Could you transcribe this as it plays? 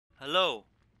Hello,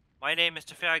 my name is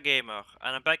the Fair Gamer,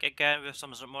 and I'm back again with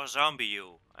some more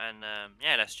ZombiU. And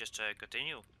yeah, let's just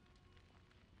continue.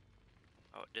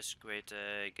 Oh, this is a great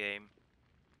game.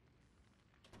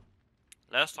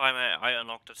 Last time I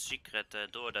unlocked a secret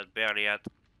door that barely had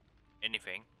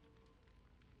anything,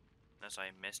 unless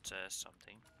I missed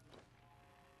something.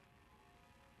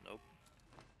 Nope.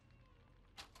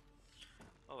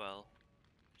 Oh well,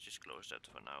 let's just close that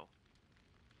for now.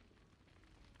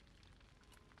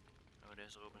 Oh,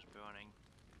 this room is burning.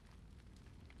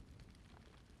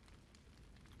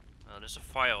 Oh, there's a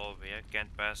fire over here.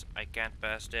 I can't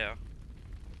pass there.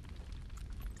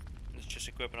 Let's just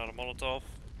equip another Molotov,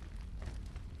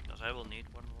 because I will need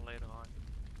one later on.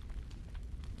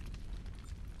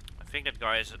 I think the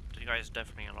guy is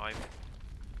definitely alive.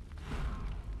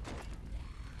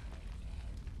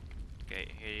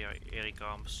 Okay, here he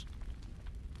comes.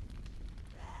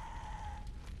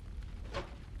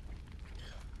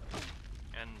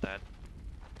 And that.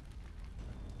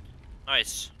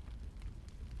 Nice.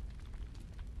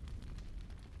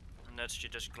 And let's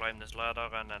just climb this ladder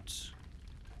and let's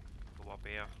go up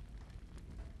here.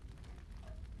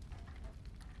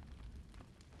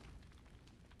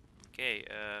 Okay,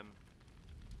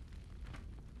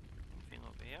 anything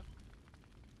over here?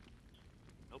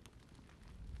 Nope.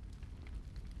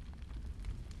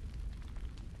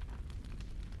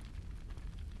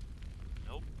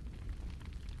 Nope.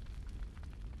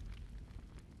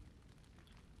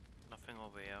 Nothing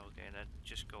over here. Okay,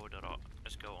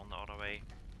 let's go on the other way.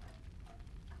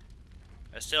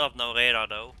 I still have no radar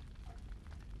though.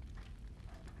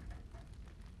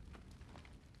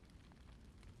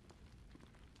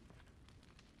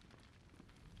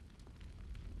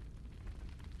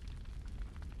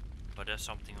 But there's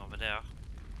something over there.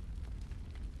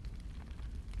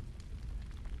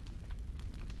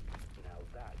 Now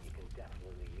that you can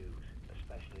definitely use,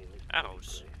 especially in this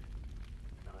Arrows. place.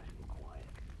 Nice and quiet.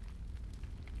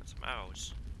 Got some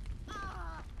arrows.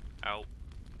 Ow.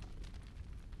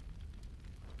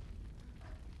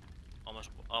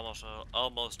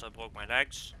 Almost broke my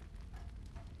legs.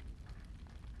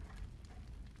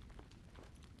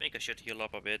 Think I should heal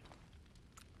up a bit.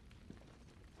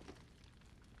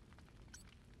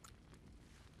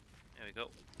 There we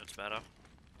go. That's better.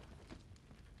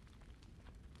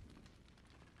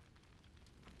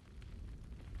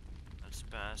 Let's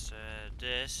pass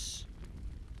this.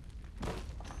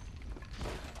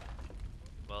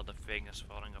 Well, the thing is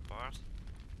falling apart,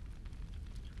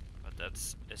 but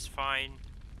it's fine.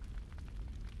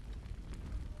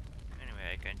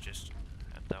 Anyway, I can just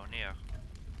head down here.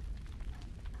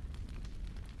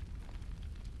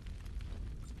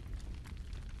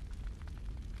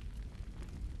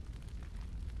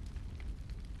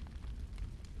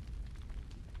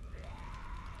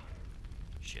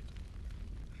 Shit.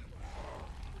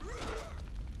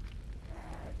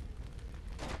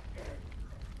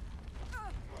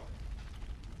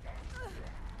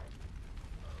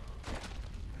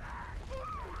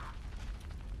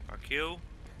 Fuck you.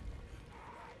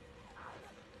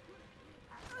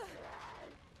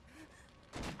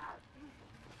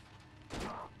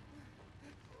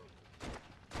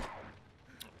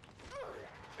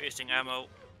 Wasting ammo.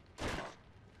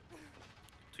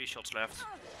 3 shots left.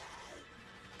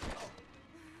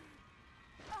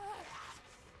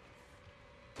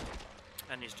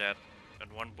 And he's dead.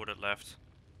 Got 1 bullet left.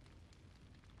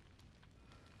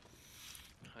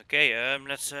 Okay,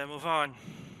 let's move on.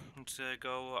 Let's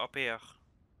go up here.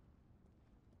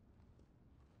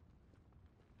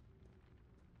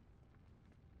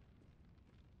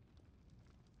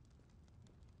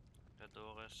 The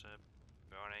door is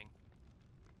burning.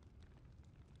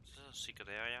 Is this a secret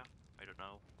area? I don't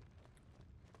know.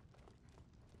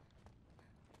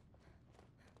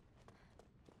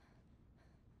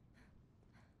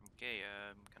 Okay,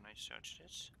 can I search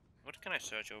this? What can I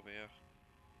search over here?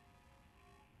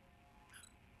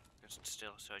 I can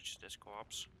still search this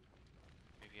corpse.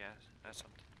 Maybe that's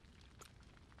something.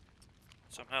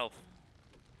 Some health.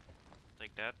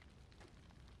 Take that.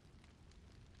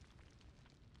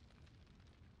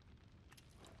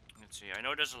 Let's see. I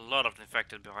know there's a lot of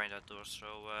infected behind that door, so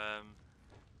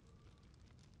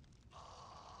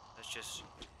let's just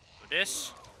do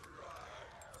this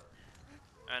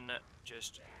and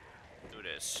just do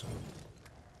this.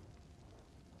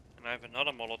 And I have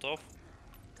another Molotov.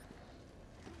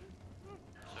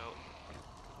 So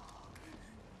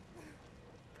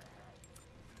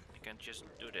I can just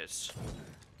do this.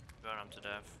 Burn him to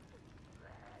death.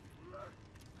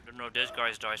 I don't know if this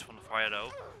guy dies from the fire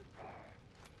though.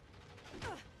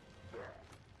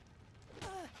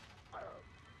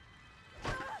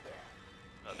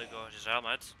 Oh, there goes his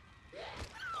helmet.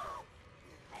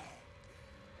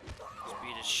 Just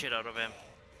beat the shit out of him.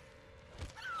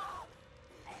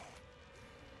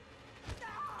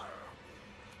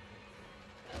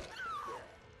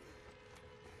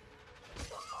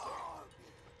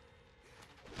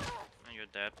 And you're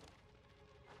dead.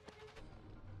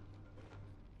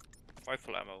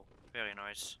 Rifle ammo. Very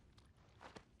nice.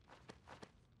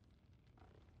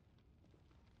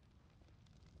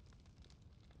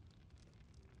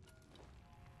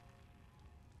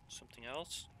 Something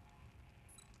else?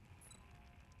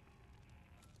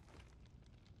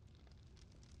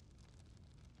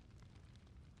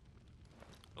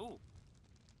 Ooh.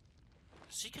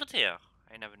 Secret here.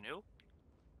 I never knew.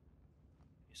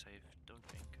 Yes, I don't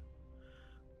think.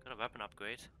 Got a weapon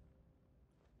upgrade.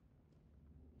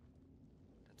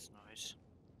 That's nice.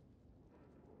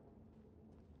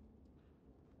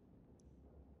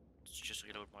 Let's just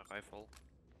reload my rifle.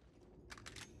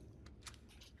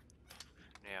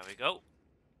 There we go.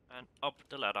 And up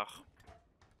the ladder.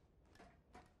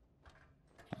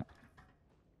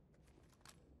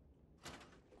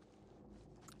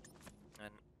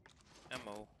 And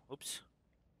ammo. Oops.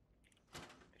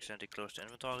 Accidentally closed the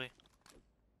inventory.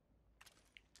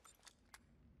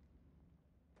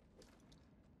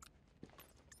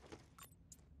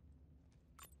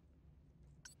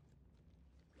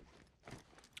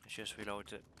 Let's just reload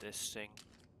this thing.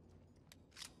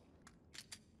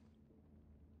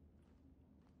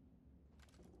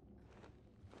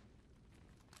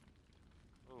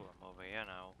 Ooh, I'm over here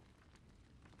now.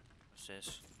 What's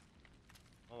this?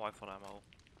 More rifle ammo.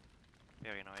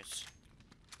 Very nice.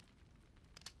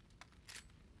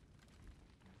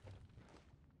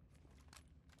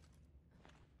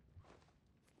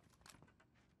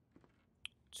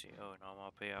 Let's see, oh, now I'm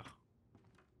up here.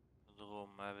 The room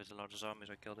with a lot of zombies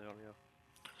I killed earlier.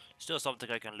 Still something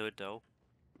I can loot though.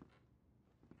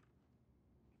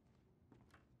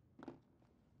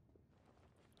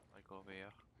 Like over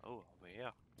here. Oh, over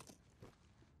here.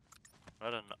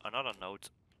 Another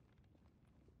note.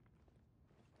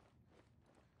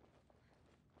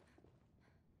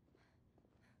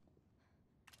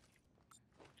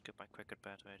 Get my cricket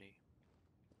bat ready.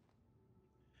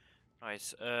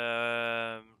 Nice.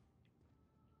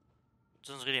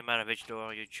 Doesn't really matter which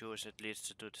door you choose, it leads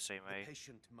to do the same way. The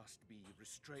patient must be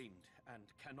restrained and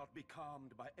cannot be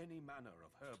calmed by any manner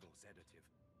of herbal sedative.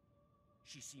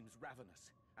 She seems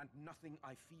ravenous, and nothing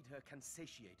I feed her can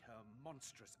satiate her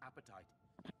monstrous appetite,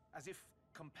 as if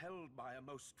compelled by a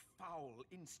most foul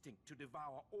instinct to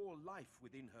devour all life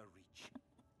within her reach.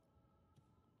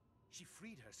 She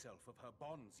freed herself of her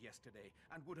bonds yesterday,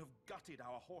 and would have gutted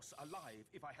our horse alive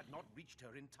if I had not reached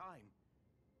her in time.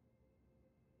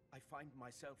 I find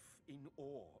myself in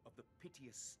awe of the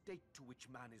piteous state to which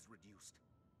man is reduced.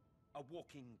 A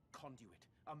walking conduit,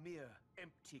 a mere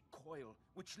empty coil,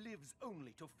 which lives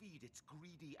only to feed its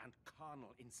greedy and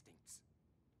carnal instincts.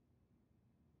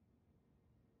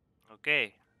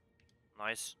 Okay.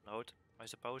 Nice note, I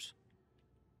suppose.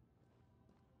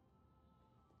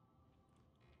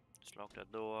 Just lock that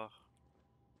door.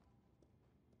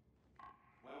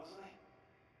 Where was I?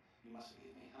 You must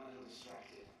forgive me, I'm a little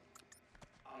distracted.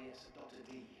 Ah yes, Dr.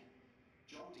 D.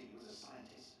 John D was a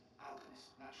scientist,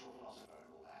 alchemist, natural philosopher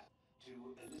and all that, to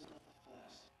Elizabeth I.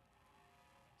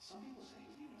 Some people say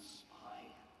he was even a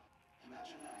spy.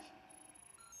 Imagine that.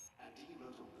 And D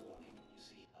wrote a warning, you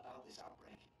see, about this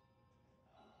outbreak.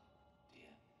 Oh,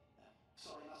 dear.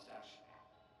 Sorry, mustache.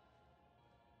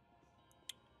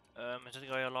 Is that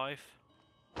guy alive?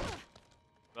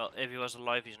 Well, if he was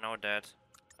alive, he's now dead.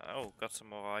 Oh, got some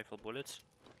more rifle bullets.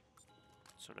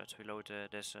 So let's reload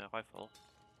this rifle.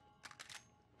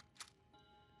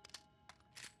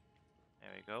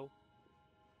 There we go.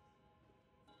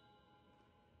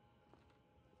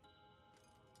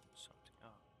 Something.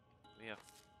 Oh, here.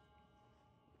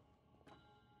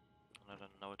 Another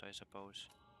note, I suppose.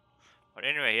 But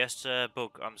anyway, here's the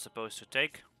book I'm supposed to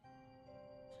take.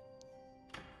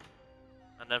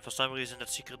 And then for some reason that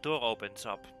secret door opens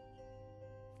up.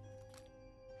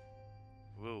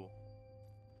 Woo.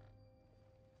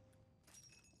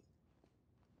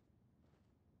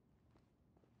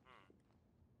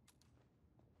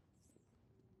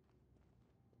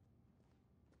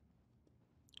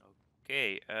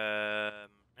 Okay,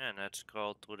 and let's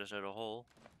crawl through this little hole.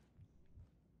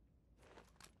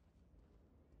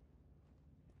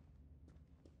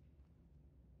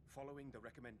 Following the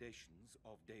recommendations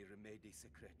of De Remedi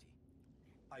Secreti,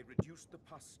 I reduced the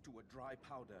pus to a dry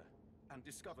powder and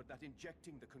discovered that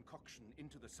injecting the concoction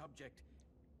into the subject,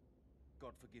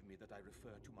 God forgive me that I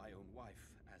refer to my own wife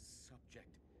as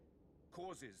subject,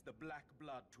 causes the black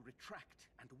blood to retract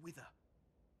and wither.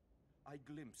 I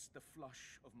glimpsed the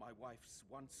flush of my wife's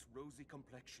once rosy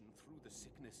complexion through the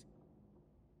sickness.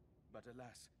 But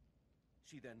alas,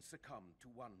 she then succumbed to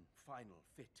one final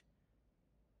fit,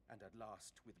 and at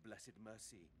last, with blessed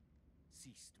mercy,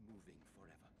 ceased moving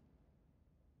forever.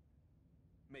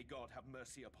 May God have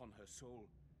mercy upon her soul,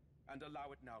 and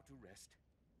allow it now to rest.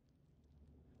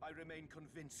 I remain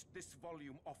convinced this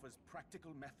volume offers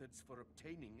practical methods for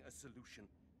obtaining a solution.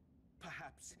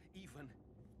 Perhaps even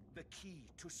the key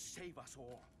to save us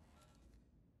all.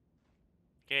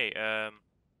 Okay,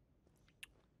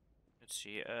 let's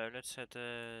see, let's head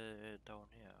down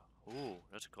here. Ooh,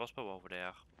 there's a crossbow over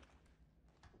there.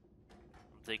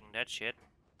 I'm taking that shit.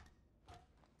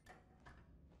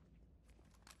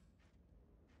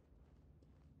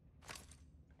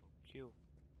 Thank you.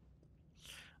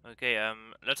 Okay,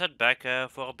 let's head back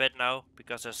for a bit now,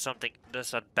 because there's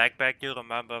that backpack you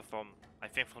remember from, I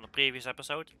think from the previous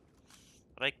episode.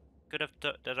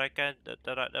 That I could have,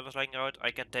 that was lying out.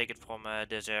 I can take it from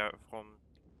this air, from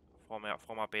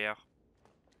up here.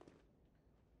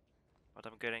 But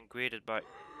I'm getting greeted by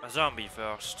a zombie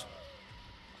first.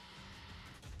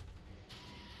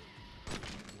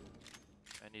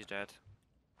 And he's dead.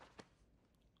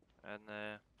 And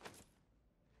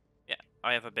yeah,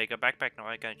 I have a bigger backpack now.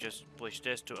 I can just push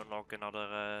this to unlock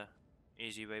another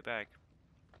easy way back.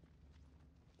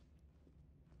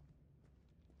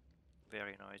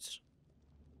 Very nice.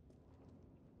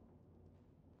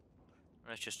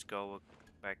 Let's just go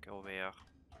back over here.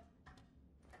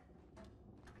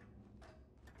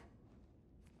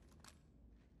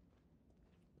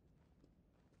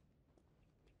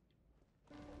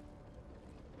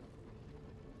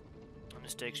 And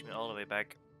this takes me all the way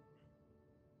back.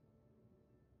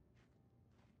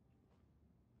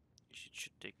 It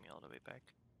should take me all the way back.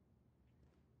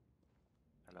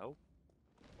 Hello?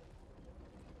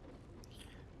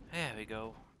 There we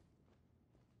go.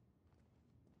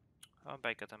 I'm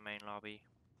back at the main lobby.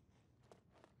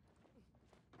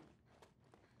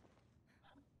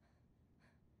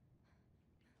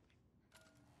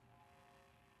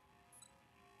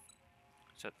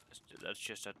 So that's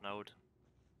just that node.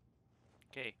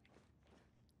 Okay.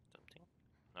 Something?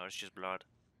 No, it's just blood.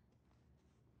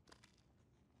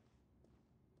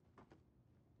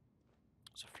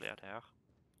 There's a flare there.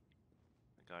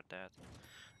 I got that.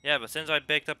 Yeah, but since I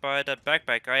picked up that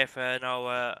backpack, I have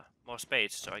now more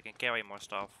space, so I can carry more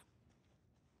stuff.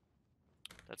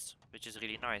 Which is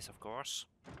really nice, of course.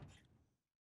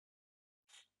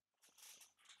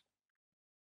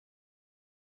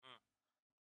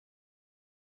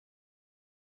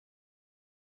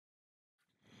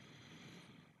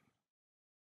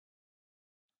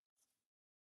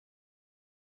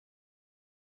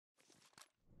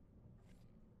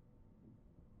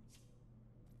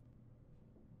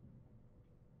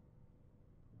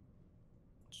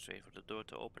 Just wait for the door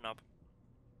to open up.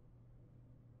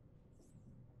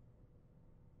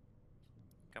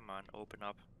 Come on, open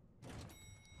up.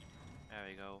 There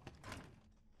we go.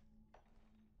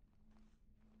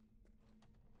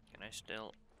 Can I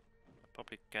still? I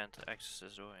probably can't access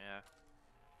this door, yeah.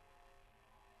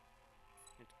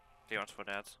 Need clearance for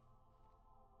that.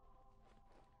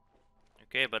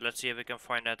 Okay, but let's see if we can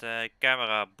find that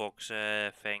camera box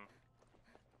thing.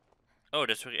 Oh,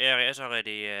 this area is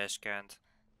already scanned.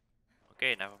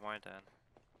 Okay, never mind then.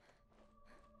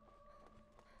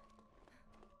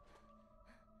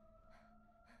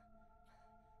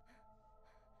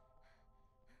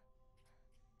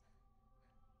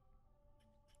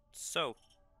 So,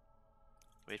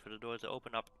 wait for the door to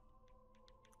open up.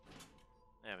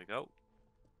 There we go.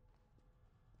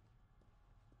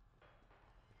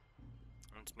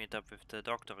 Let's meet up with the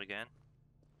doctor again.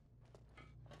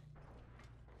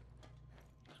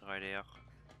 It's right here.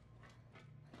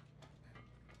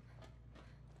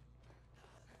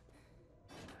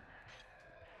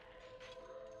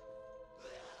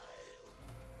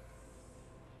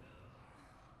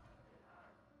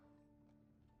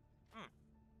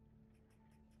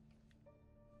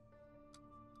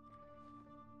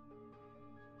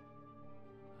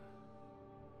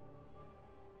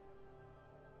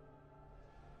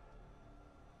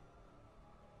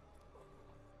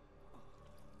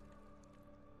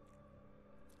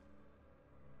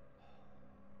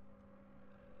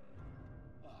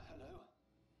 Hello.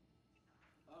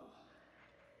 Oh,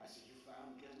 I see you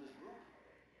found Gesner's book.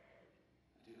 I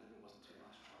do hope it wasn't too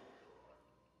much trouble.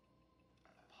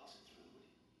 Pass it through, would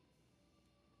you?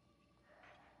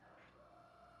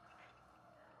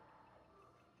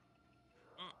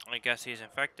 I guess he's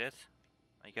infected.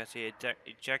 I guess he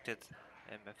ejected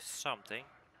him with something.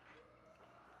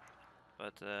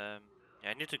 But yeah,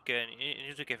 I need to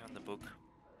give him the book.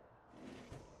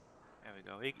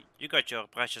 go. You got your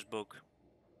precious book.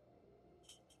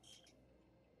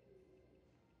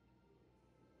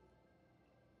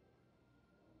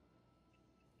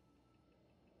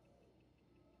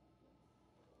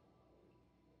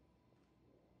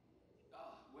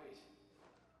 Ah, wait.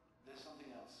 There's something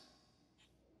else.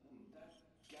 That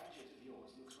gadget of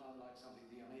yours looks rather like something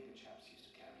the Omega chaps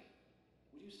used to carry.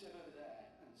 Would you step over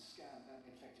there and scan that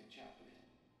infected chap a bit?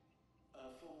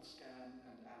 A full scan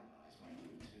and analyze might do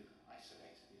to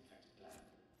isolate the infected gland.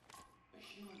 The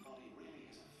human body really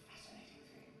is a fascinating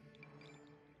thing.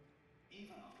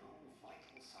 Even after all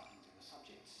vital signs in the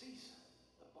subject cease,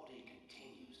 the body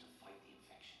continues to fight the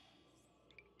infection.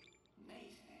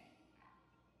 Neat, eh?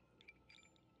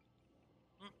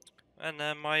 And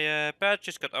my badge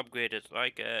just got upgraded.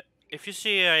 Like if you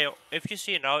see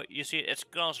now, you see it's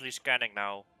constantly scanning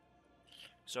now.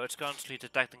 So it's constantly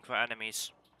detecting for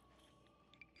enemies.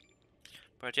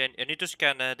 But yeah, you need to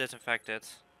scan disinfected.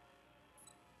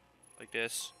 Like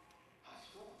this. I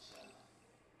thought so.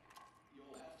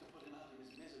 You'll have to put him out of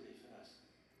his misery first.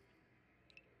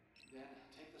 Then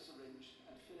take the syringe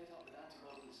and fill it up with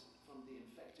antibodies from the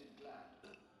infected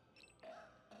gland.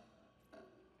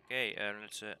 Okay,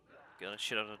 let's get the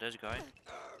shit out of this guy.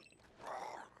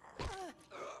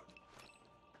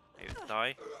 Hey,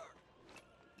 die.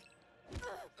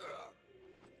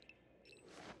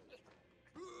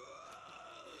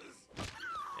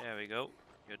 There we go.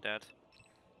 You're dead.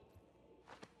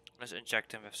 Let's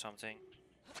inject him with something.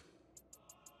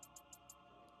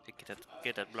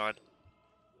 Get that blood.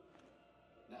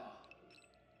 Now,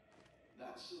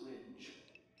 that syringe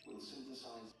will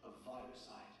synthesize a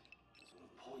viricide, a sort of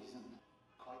poison,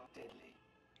 quite deadly.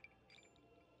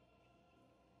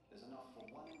 There's enough for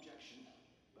one injection,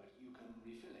 but you can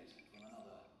refill it from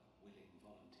another willing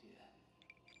volunteer.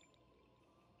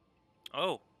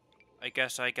 Oh, I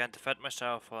guess I can defend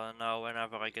myself now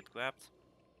whenever I get grabbed.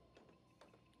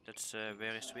 That's In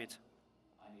very return, sweet.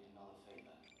 I need another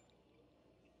favor.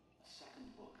 A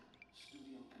second book,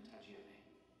 Studium Contagione,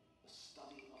 the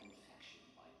study of infection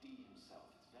by D himself.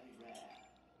 It's very rare.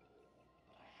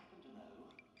 But I happen to know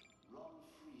Ron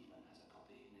Friedman has a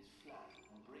copy in his flat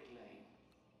on Brick Lane.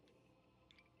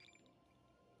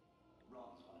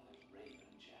 Ron's one of those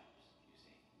Raven chaps, you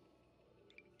see.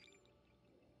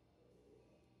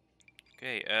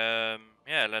 Okay,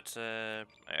 yeah, let's I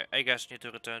guess need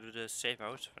to return to the safe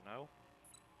house for now.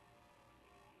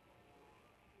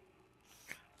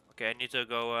 Okay, I need to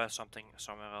go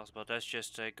somewhere else, but let's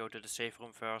just go to the safe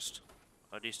room first.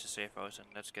 Or at least the safe house, and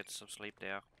let's get some sleep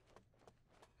there.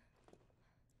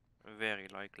 Very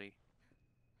likely.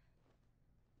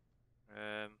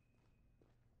 Oh.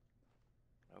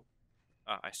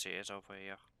 Ah, I see, it's over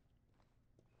here.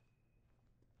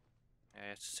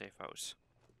 Yeah, it's a safe house.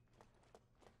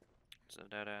 It's a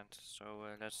dead end. So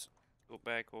let's go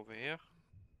back over here.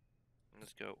 And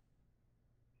let's go.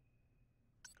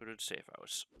 Go to the safe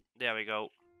house. There we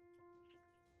go.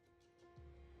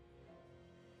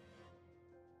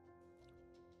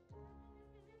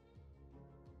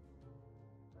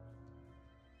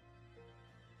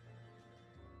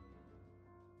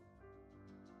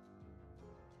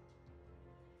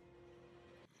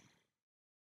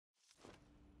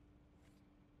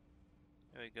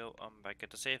 There we go. I'm back at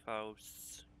the safe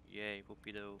house. Yay,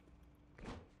 whoopie doo.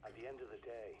 At the end of the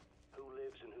day, who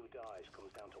lives and who dies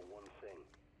comes down to one thing: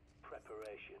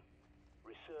 preparation.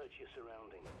 Research your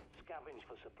surroundings, scavenge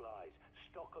for supplies,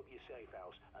 stock up your safe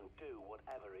house, and do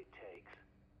whatever it takes.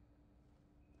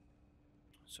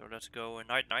 So let's go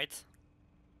night night.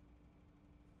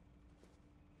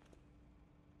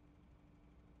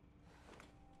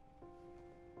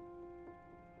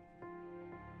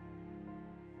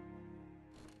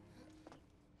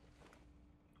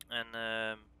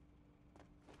 And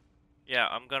yeah,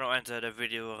 I'm gonna end the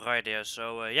video right here.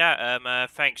 So yeah,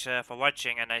 thanks for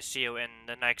watching, and I see you in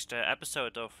the next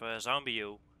episode of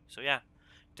ZombiU. So yeah,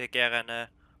 take care and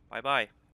bye bye.